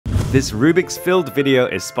This Rubik's Filled video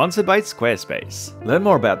is sponsored by Squarespace. Learn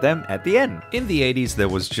more about them at the end. In the 80s, there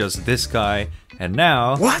was just this guy, and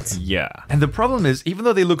now... What? Yeah. And the problem is, even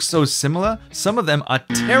though they look so similar, some of them are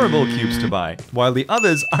terrible cubes to buy, while the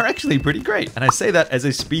others are actually pretty great. And I say that as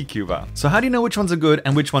a speed cuber. So how do you know which ones are good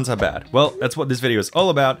and which ones are bad? Well, that's what this video is all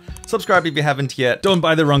about. Subscribe if you haven't yet, don't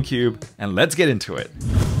buy the wrong cube, and let's get into it.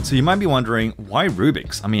 So you might be wondering, why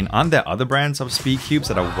Rubik's? I mean, aren't there other brands of speed cubes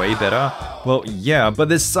that are way better? Well, yeah, but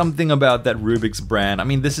there's something about that Rubik's brand. I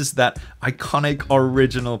mean, this is that iconic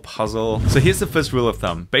original puzzle. So here's the first rule of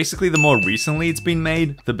thumb. Basically, the more recently it's been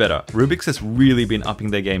made, the better. Rubik's has really been upping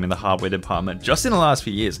their game in the hardware department just in the last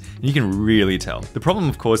few years, and you can really tell. The problem,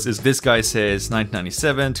 of course, is this guy says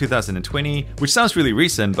 1997, 2020, which sounds really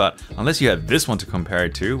recent, but unless you have this one to compare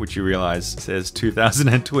it to, which you realize says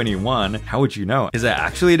 2021, how would you know? Is there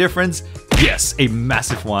actually a difference? Yes, a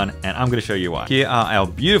massive one, and I'm gonna show you why. Here are our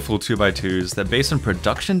beautiful 2x2s that based on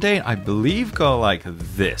production date, I believe go like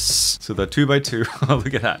this. So the 2x2, oh,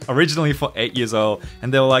 look at that. Originally for 8 years old,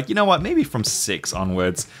 and they were like, you know what, maybe from 6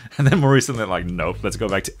 onwards. And then more recently, like, nope, let's go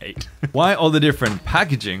back to 8. Why all the different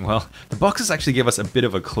packaging? Well, the boxes actually give us a bit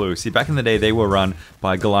of a clue. See, back in the day, they were run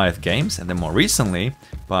by Goliath Games, and then more recently,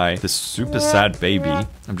 by the super sad baby,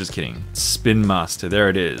 I'm just kidding, Spin Master, there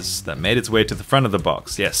it is, that made its way to the front of the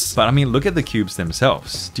box, yes. But I mean, look at the cubes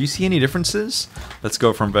themselves. Do you see any differences? Let's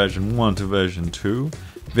go from version 1 to version 2.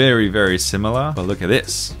 Very, very similar, but look at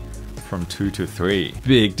this. From 2 to 3.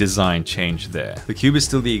 Big design change there. The cube is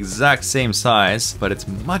still the exact same size, but it's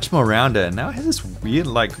much more rounded, and now it has this weird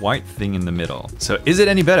like white thing in the middle. So is it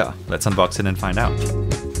any better? Let's unbox it and find out.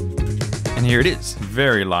 And here it is,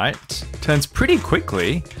 very light, turns pretty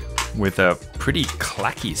quickly with a pretty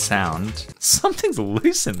clacky sound. Something's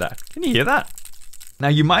loose in that, can you hear that? Now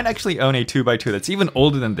you might actually own a 2x2 that's even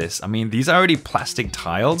older than this. I mean, these are already plastic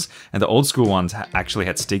tiles, and the old school ones actually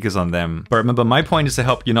had stickers on them. But remember, my point is to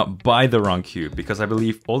help you not buy the wrong cube, because I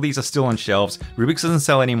believe all these are still on shelves. Rubik's doesn't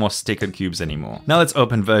sell any more stickered cubes anymore. Now let's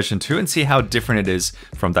open version 2 and see how different it is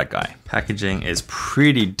from that guy. Packaging is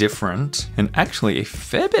pretty different, and actually a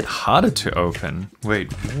fair bit harder to open.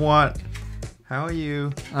 Wait, what? How are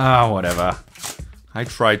you? Ah, whatever. I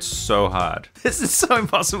tried so hard. This is so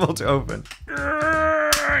impossible to open.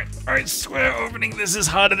 I swear opening this is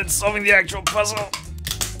harder than solving the actual puzzle.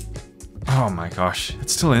 Oh my gosh,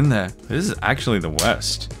 it's still in there. This is actually the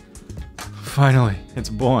worst. Finally, it's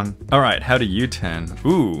born. All right, how do you turn?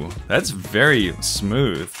 Ooh, that's very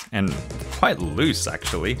smooth and quite loose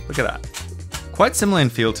actually. Look at that. Quite similar in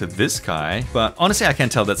feel to this guy, but honestly I can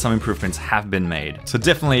tell that some improvements have been made. So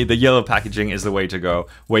definitely the yellow packaging is the way to go,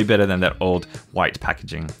 way better than that old white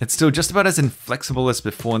packaging. It's still just about as inflexible as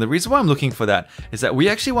before, and the reason why I'm looking for that is that we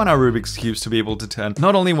actually want our Rubik's Cubes to be able to turn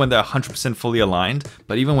not only when they're 100% fully aligned,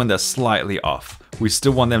 but even when they're slightly off. We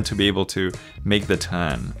still want them to be able to make the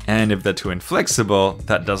turn. And if they're too inflexible,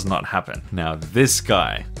 that does not happen. Now this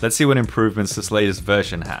guy, let's see what improvements this latest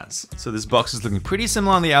version has. So this box is looking pretty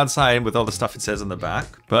similar on the outside with all the stuff it says on the back,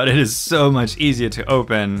 but it is so much easier to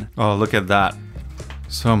open. Oh, look at that.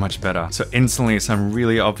 So much better. So instantly some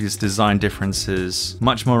really obvious design differences,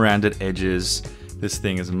 much more rounded edges. This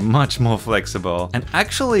thing is much more flexible and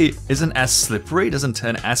actually isn't as slippery, doesn't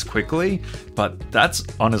turn as quickly, but that's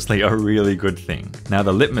honestly a really good thing. Now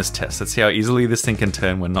the litmus test, let's see how easily this thing can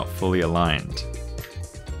turn when not fully aligned.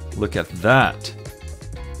 Look at that.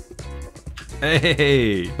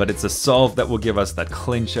 Hey, but it's a solve that will give us that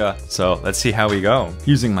clincher. So let's see how we go.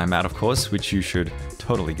 Using my mat, of course, which you should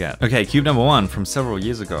totally get. Okay, cube number 1 from several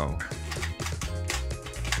years ago.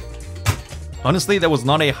 Honestly, that was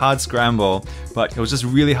not a hard scramble, but it was just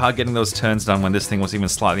really hard getting those turns done when this thing was even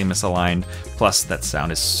slightly misaligned. Plus, that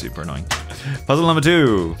sound is super annoying. Puzzle number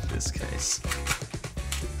 2, this case.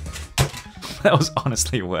 That was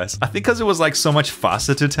honestly worse. I think because it was like so much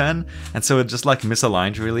faster to turn, and so it just like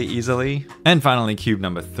misaligned really easily. And finally, cube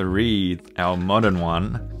number 3, our modern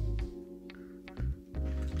one.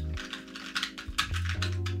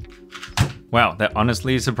 Wow, that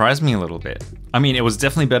honestly surprised me a little bit. I mean, it was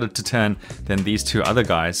definitely better to turn than these two other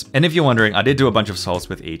guys. And if you're wondering, I did do a bunch of solves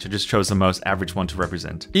with each. I just chose the most average one to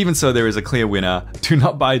represent. Even so, there is a clear winner. Do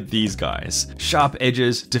not buy these guys. Sharp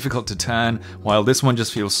edges, difficult to turn, while this one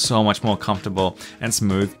just feels so much more comfortable and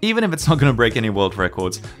smooth. Even if it's not gonna break any world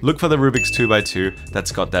records, look for the Rubik's 2x2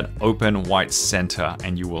 that's got that open white center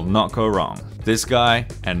and you will not go wrong. This guy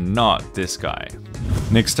and not this guy.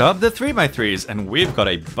 Next up, the 3x3s, and we've got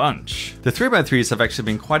a bunch. The 3x3s have actually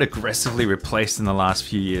been quite aggressively replaced replaced in the last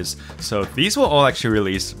few years. So these were all actually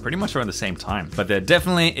released pretty much around the same time, but there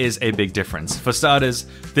definitely is a big difference. For starters,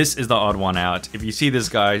 this is the odd one out. If you see this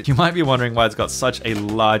guy, you might be wondering why it's got such a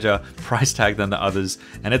larger price tag than the others,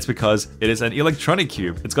 and it's because it is an electronic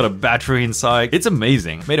cube. It's got a battery inside. It's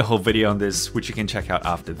amazing. Made a whole video on this, which you can check out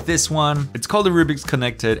after this one. It's called the Rubik's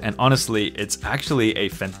Connected, and honestly, it's actually a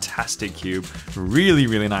fantastic cube. Really,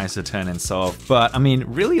 really nice to turn and solve. But I mean,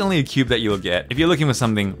 really only a cube that you'll get if you're looking for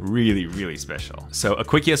something really, really special. So a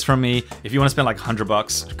quick yes from me. If you want to spend like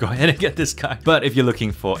 $100, go ahead and get this guy. But if you're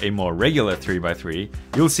looking for a more regular 3x3,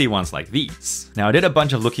 you'll see ones like these. Now, I did a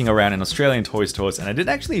bunch of looking around in Australian toy stores, and I did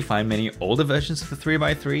actually find many older versions of the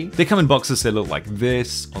 3x3. They come in boxes that look like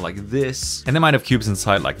this or like this, and they might have cubes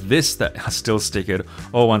inside like this that are still stickered,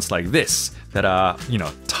 or ones like this that are, you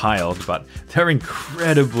know, tiled, but they're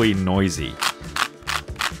incredibly noisy.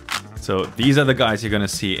 So these are the guys you're gonna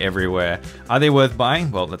see everywhere. Are they worth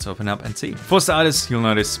buying? Well, let's open up and see. For starters, you'll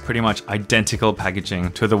notice pretty much identical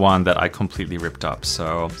packaging to the one that I completely ripped up.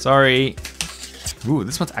 So sorry. Ooh,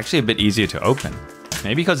 this one's actually a bit easier to open.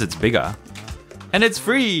 Maybe because it's bigger. And it's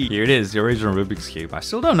free! Here it is, the original Rubik's Cube. I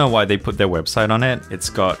still don't know why they put their website on it. It's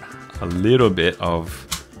got a little bit of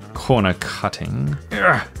corner cutting.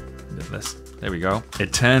 Ugh. There we go.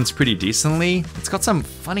 It turns pretty decently. It's got some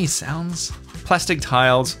funny sounds. Plastic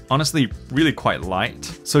tiles, honestly, really quite light.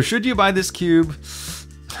 So should you buy this cube?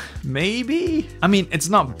 Maybe? I mean, it's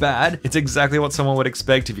not bad. It's exactly what someone would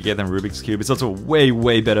expect if you get them Rubik's Cube. It's also way,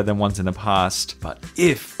 way better than ones in the past. But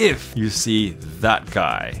if you see that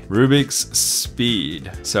guy, Rubik's Speed.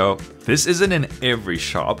 So this isn't in every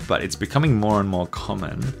shop, but it's becoming more and more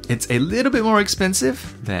common. It's a little bit more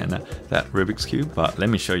expensive than that Rubik's Cube, but let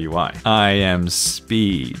me show you why. I am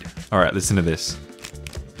Speed. All right, listen to this.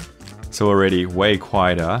 So already way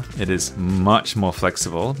quieter. It is much more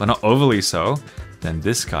flexible, but not overly so, than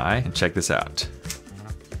this guy. And check this out.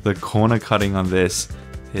 The corner cutting on this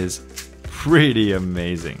is pretty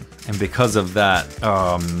amazing. And because of that,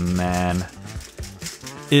 oh man,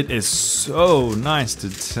 it is so nice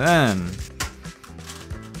to turn.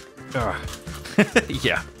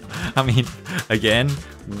 Yeah, I mean, again,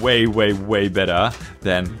 way, way, way better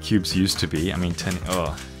than cubes used to be. I mean,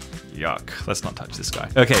 yuck. Let's not touch this guy.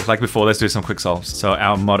 Okay, like before, let's do some quick solves. So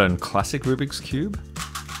our modern classic Rubik's Cube.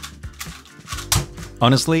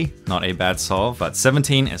 Honestly, not a bad solve, but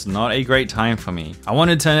 17 is not a great time for me. I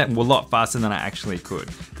wanted to turn it a lot faster than I actually could.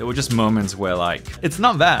 There were just moments where like, it's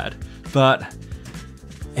not bad, but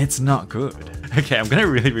it's not good. Okay, I'm gonna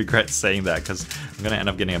really regret saying that because I'm gonna end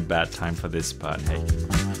up getting a bad time for this, but hey.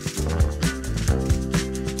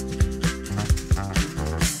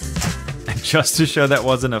 Just to show that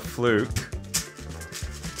wasn't a fluke.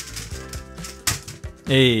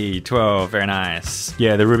 Hey, 12, very nice.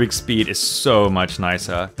 Yeah, the Rubik's Speed is so much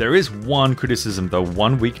nicer. There is one criticism though,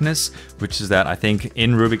 one weakness, which is that I think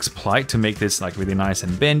in Rubik's plight to make this like really nice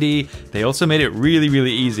and bendy, they also made it really,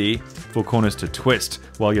 really easy for corners to twist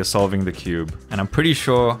while you're solving the cube. And I'm pretty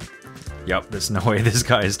sure, yep, there's no way this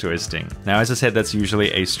guy is twisting. Now, as I said, that's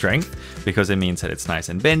usually a strength because it means that it's nice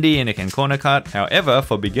and bendy and it can corner cut. However,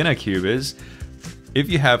 for beginner cubers, if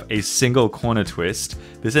you have a single corner twist,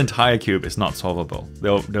 this entire cube is not solvable.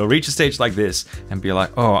 They'll reach a stage like this and be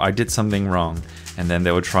like, oh, I did something wrong. And then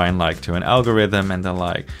they will try and like do an algorithm and they're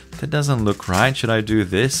like, that doesn't look right. Should I do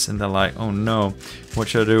this? And they're like, oh no, what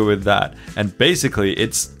should I do with that? And basically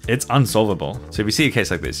it's unsolvable. So if you see a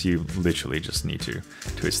case like this, you literally just need to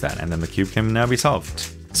twist that and then the cube can now be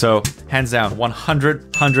solved. So hands down,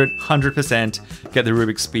 100% get the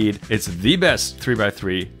Rubik's Speed. It's the best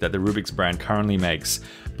 3x3 that the Rubik's brand currently makes.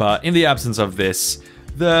 But in the absence of this,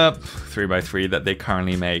 the 3x3 that they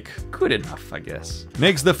currently make, good enough, I guess.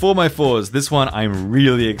 Next, the 4x4s. This one I'm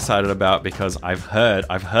really excited about because I've heard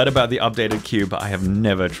about the updated cube, but I have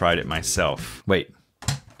never tried it myself. Wait,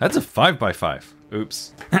 that's a 5x5.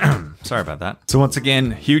 Oops. Sorry about that. So once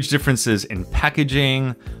again, huge differences in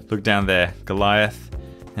packaging. Look down there, Goliath.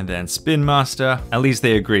 And then Spin Master, at least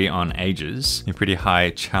they agree on ages, a pretty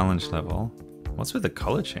high challenge level. What's with the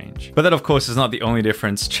color change? But that of course is not the only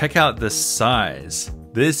difference. Check out the size.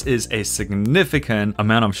 This is a significant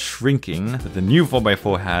amount of shrinking that the new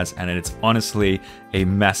 4x4 has, and it's honestly a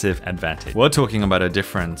massive advantage. We're talking about a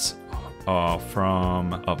difference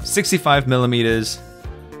from 65 millimeters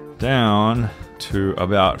down to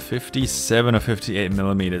about 57 or 58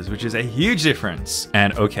 millimeters, which is a huge difference.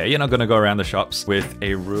 And okay, you're not gonna go around the shops with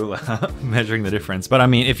a ruler measuring the difference. But I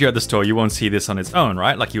mean, if you're at the store, you won't see this on its own,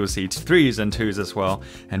 right? Like you will see 3s and 2s as well.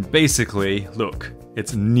 And basically, look,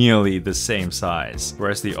 it's nearly the same size.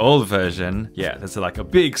 Whereas the old version, yeah, there's like a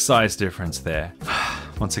big size difference there.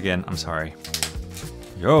 Once again, I'm sorry.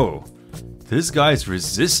 Yo, This guy's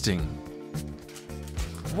resisting.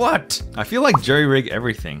 What? I feel like jerry-rig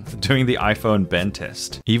everything, doing the iPhone bend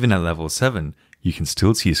test. Even at level 7, you can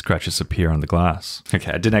still see scratches appear on the glass.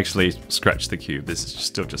 Okay, I didn't actually scratch the cube. This is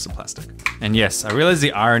still just a plastic. And yes, I realize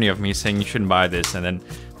the irony of me saying you shouldn't buy this and then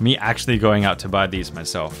me actually going out to buy these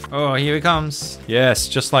myself. Oh, here he comes. Yes,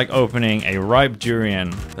 just like opening a ripe durian.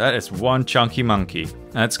 That is one chunky monkey.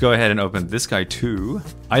 Let's go ahead and open this guy too.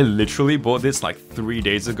 I literally bought this like 3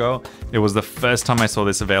 days ago. It was the first time I saw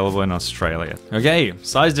this available in Australia. Okay,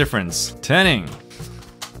 size difference, turning.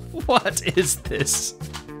 What is this?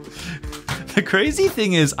 The crazy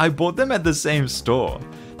thing is I bought them at the same store.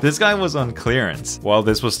 This guy was on clearance while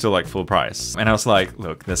this was still like full price. And I was like,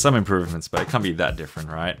 look, there's some improvements, but it can't be that different,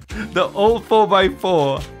 right? The old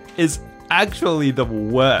 4x4 is actually the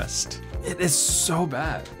worst. It is so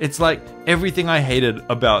bad. It's like everything I hated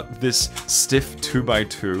about this stiff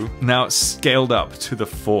 2x2 now scaled up to the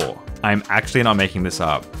 4. I'm actually not making this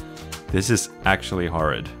up. This is actually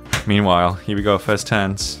horrid. Meanwhile, here we go, first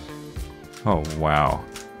turns. Oh, wow.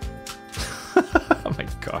 Oh my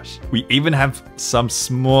gosh. We even have some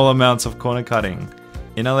small amounts of corner cutting.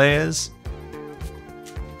 Inner layers.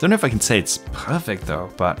 Don't know if I can say it's perfect though,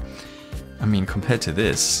 but I mean, compared to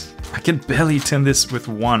this, I can barely turn this with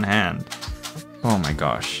one hand. Oh my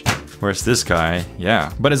gosh. Whereas this guy,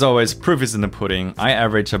 yeah. But as always, proof is in the pudding. I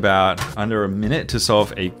average about under a minute to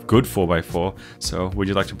solve a good 4x4. So would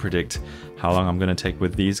you like to predict how long I'm gonna take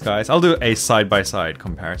with these guys? I'll do a side-by-side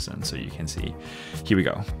comparison so you can see. Here we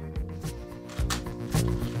go.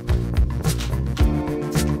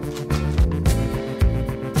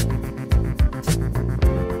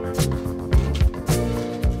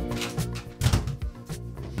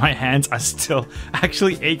 My hands are still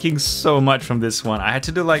actually aching so much from this one. I had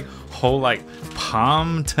to do like whole like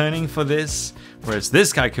palm turning for this. Whereas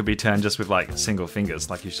this guy could be turned just with like single fingers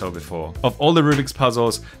like you saw before. Of all the Rubik's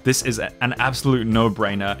puzzles, this is an absolute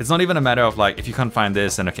no-brainer. It's not even a matter of like, if you can't find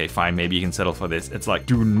this, then okay, fine, maybe you can settle for this. It's like,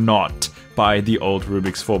 do not buy the old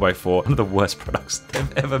Rubik's 4x4. One of the worst products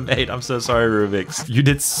they've ever made. I'm so sorry, Rubik's. You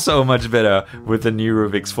did so much better with the new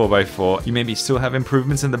Rubik's 4x4. You maybe still have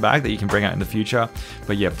improvements in the bag that you can bring out in the future.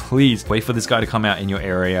 But yeah, please wait for this guy to come out in your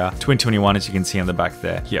area. 2021, as you can see on the back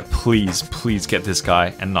there. Yeah, please, please get this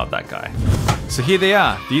guy and not that guy. So here they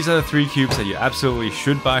are. These are the 3 cubes that you absolutely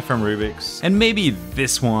should buy from Rubik's. And maybe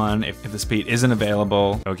this one, if the speed isn't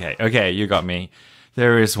available. Okay, you got me.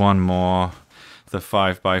 There is one more, the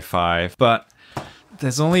 5x5. But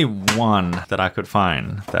there's only one that I could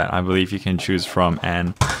find that I believe you can choose from.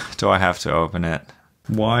 And do I have to open it?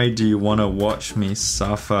 Why do you want to watch me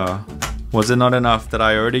suffer? Was it not enough that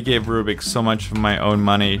I already gave Rubik so much of my own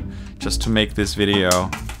money just to make this video?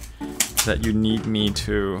 That you need me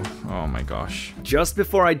to... Oh my gosh. Just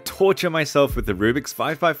before I torture myself with the Rubik's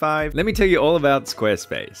 5x5, let me tell you all about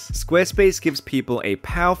Squarespace. Squarespace gives people a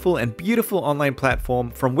powerful and beautiful online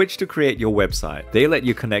platform from which to create your website. They let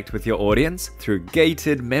you connect with your audience through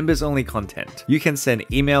gated, members-only content. You can send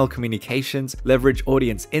email communications, leverage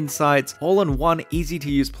audience insights, all on one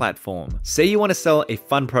easy-to-use platform. Say you want to sell a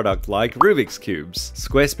fun product like Rubik's Cubes.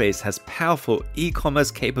 Squarespace has powerful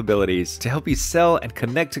e-commerce capabilities to help you sell and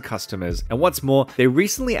connect to customers. And what's more, they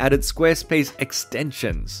recently added Squarespace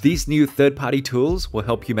extensions. These new third-party tools will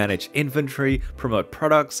help you manage inventory, promote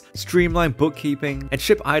products, streamline bookkeeping, and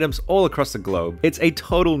ship items all across the globe. It's a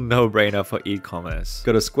total no-brainer for e-commerce.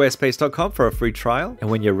 Go to squarespace.com for a free trial, and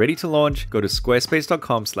when you're ready to launch, go to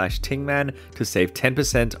squarespace.com/tingman to save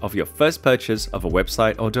 10% of your first purchase of a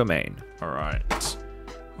website or domain. All right.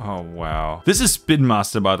 Oh, wow. This is Spin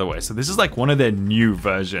Master, by the way. So this is like one of their new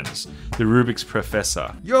versions. The Rubik's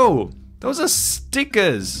Professor. Yo, those are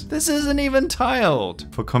stickers. This isn't even tiled.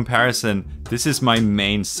 For comparison, this is my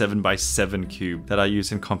main 7x7 cube that I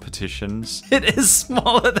use in competitions. It is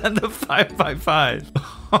smaller than the 5x5.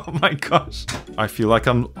 Oh my gosh. I feel like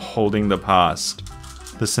I'm holding the past.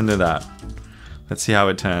 Listen to that. Let's see how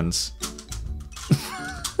it turns.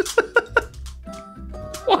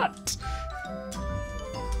 What?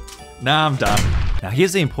 Nah, I'm done. Now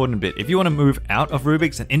here's the important bit. If you want to move out of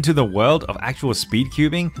Rubik's and into the world of actual speed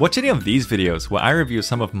cubing, watch any of these videos where I review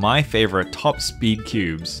some of my favorite top speed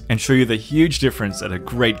cubes and show you the huge difference that a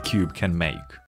great cube can make.